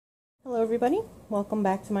everybody, welcome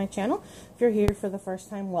back to my channel. If you're here for the first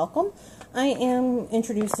time, welcome. I am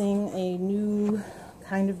introducing a new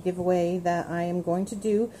kind of giveaway that I am going to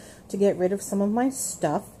do to get rid of some of my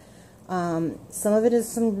stuff. Some of it is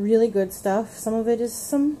some really good stuff, some of it is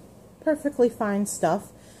some perfectly fine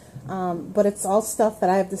stuff, but it's all stuff that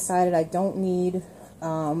I have decided I don't need.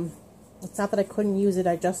 It's not that I couldn't use it,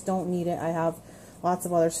 I just don't need it. I have lots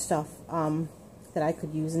of other stuff that I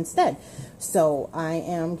could use instead. So I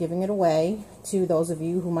am giving it away to those of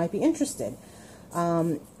you who might be interested.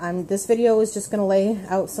 This video is just going to lay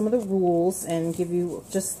out some of the rules and give you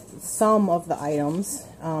just some of the items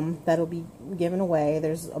that'll be given away.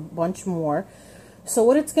 There's a bunch more. So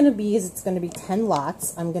what it's going to be is it's going to be 10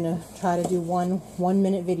 lots. I'm going to try to do one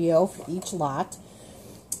minute video for each lot.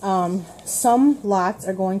 Some lots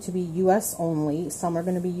are going to be US only. Some are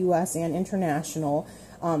going to be US and international.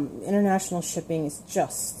 International shipping is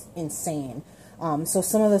just insane. So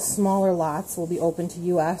some of the smaller lots will be open to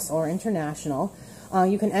US or international.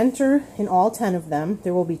 You can enter in all 10 of them.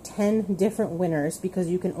 There will be 10 different winners because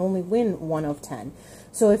you can only win one of 10.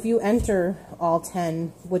 So if you enter all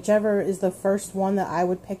 10, whichever is the first one that I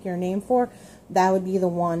would pick your name for, that would be the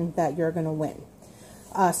one that you're going to win.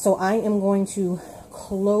 So I am going to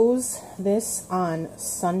close this on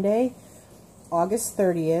Sunday, August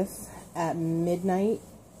 30th at midnight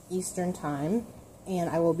Eastern Time, and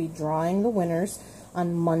I will be drawing the winners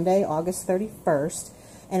on Monday, August 31st,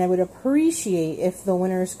 and I would appreciate if the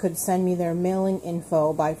winners could send me their mailing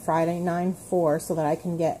info by Friday 9/4 so that I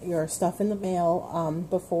can get your stuff in the mail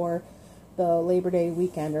before the Labor Day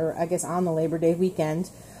weekend, or I guess on the Labor Day weekend,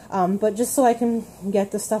 but just so I can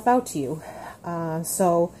get the stuff out to you.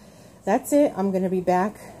 So that's it. I'm going to be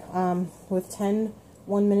back with 10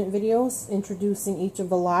 one-minute videos introducing each of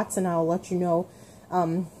the lots, and I'll let you know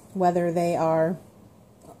whether they are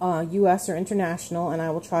US or international, and I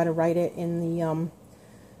will try to write it in the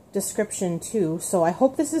description too. So I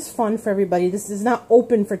hope this is fun for everybody. This is not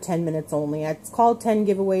open for 10 minutes only. It's called 10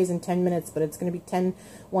 giveaways in 10 minutes, but it's going to be 10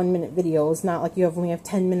 one-minute videos, not like you only have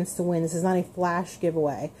 10 minutes to win. This is not a flash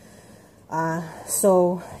giveaway.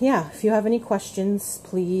 So yeah, if you have any questions,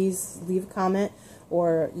 please leave a comment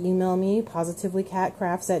or email me,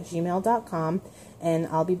 positivelycatcrafts@gmail.com, and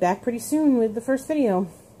I'll be back pretty soon with the first video.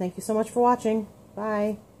 Thank you so much for watching.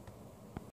 Bye.